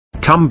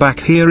Come back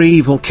here,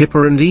 evil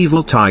Kipper and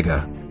evil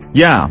Tiger.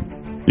 Yeah,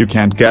 you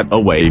can't get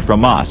away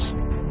from us.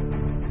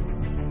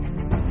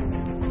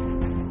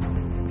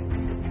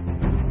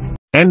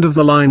 End of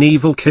the line,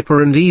 evil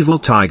Kipper and evil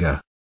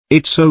Tiger.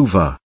 It's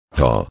over.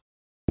 Huh.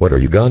 What are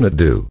you gonna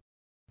do?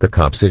 The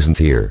cops isn't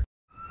here.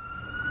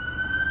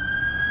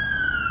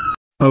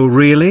 Oh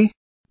really?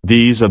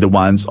 These are the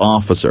ones,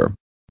 officer.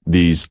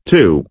 These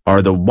two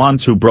are the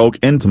ones who broke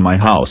into my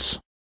house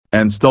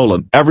and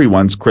stolen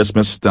everyone's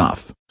Christmas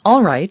stuff.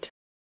 All right.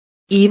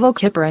 Evil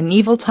Kipper and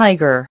evil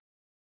Tiger.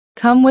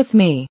 Come with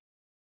me.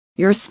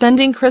 You're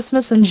spending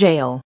Christmas in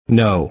jail.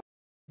 No.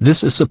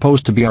 This is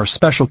supposed to be our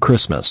special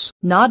Christmas.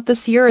 Not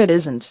this year, it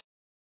isn't.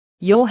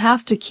 You'll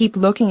have to keep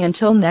looking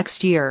until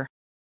next year.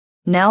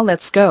 Now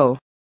let's go.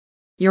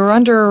 You're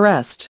under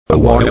arrest.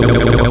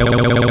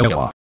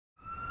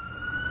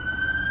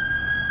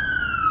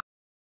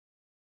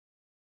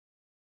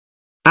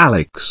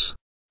 Alex.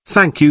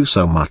 Thank you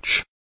so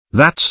much.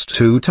 That's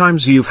 2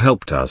 times you've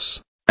helped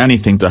us.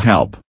 Anything to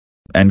help.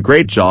 And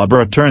great job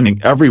returning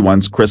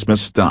everyone's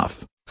Christmas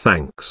stuff.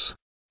 Thanks.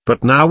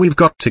 But now we've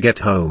got to get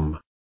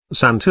home.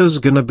 Santa's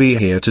gonna be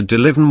here to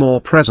deliver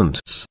more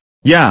presents.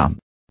 Yeah,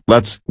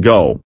 let's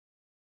go.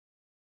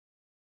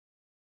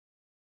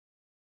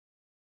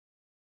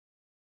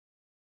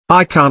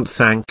 I can't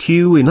thank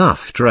you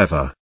enough,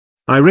 Trevor.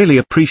 I really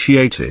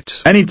appreciate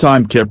it.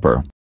 Anytime,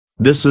 Kipper.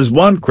 This is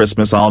one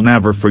Christmas I'll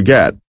never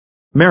forget.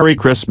 Merry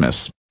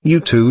Christmas.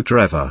 You too,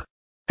 Trevor.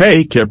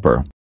 Hey,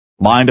 Kipper.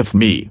 Mind if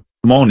me,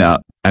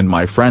 Mona, and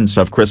my friends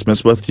have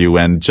Christmas with you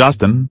and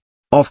Justin?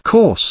 Of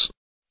course.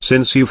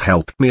 Since you've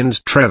helped me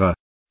and Trevor,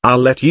 I'll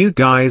let you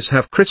guys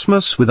have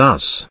Christmas with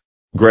us.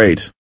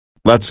 Great.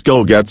 Let's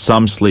go get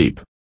some sleep.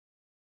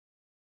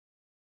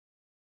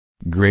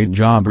 Great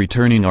job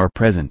returning our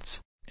presents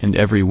and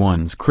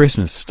everyone's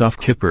Christmas stuff,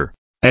 Kipper.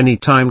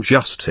 Anytime,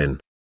 Justin.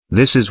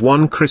 This is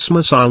one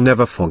Christmas I'll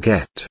never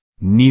forget.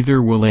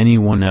 Neither will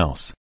anyone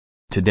else.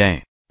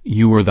 Today,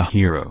 you are the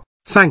hero.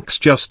 Thanks,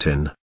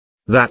 Justin.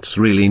 That's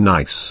really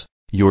nice.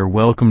 You're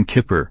welcome,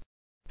 Kipper.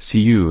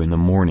 See you in the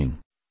morning.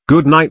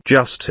 Good night,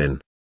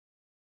 Justin.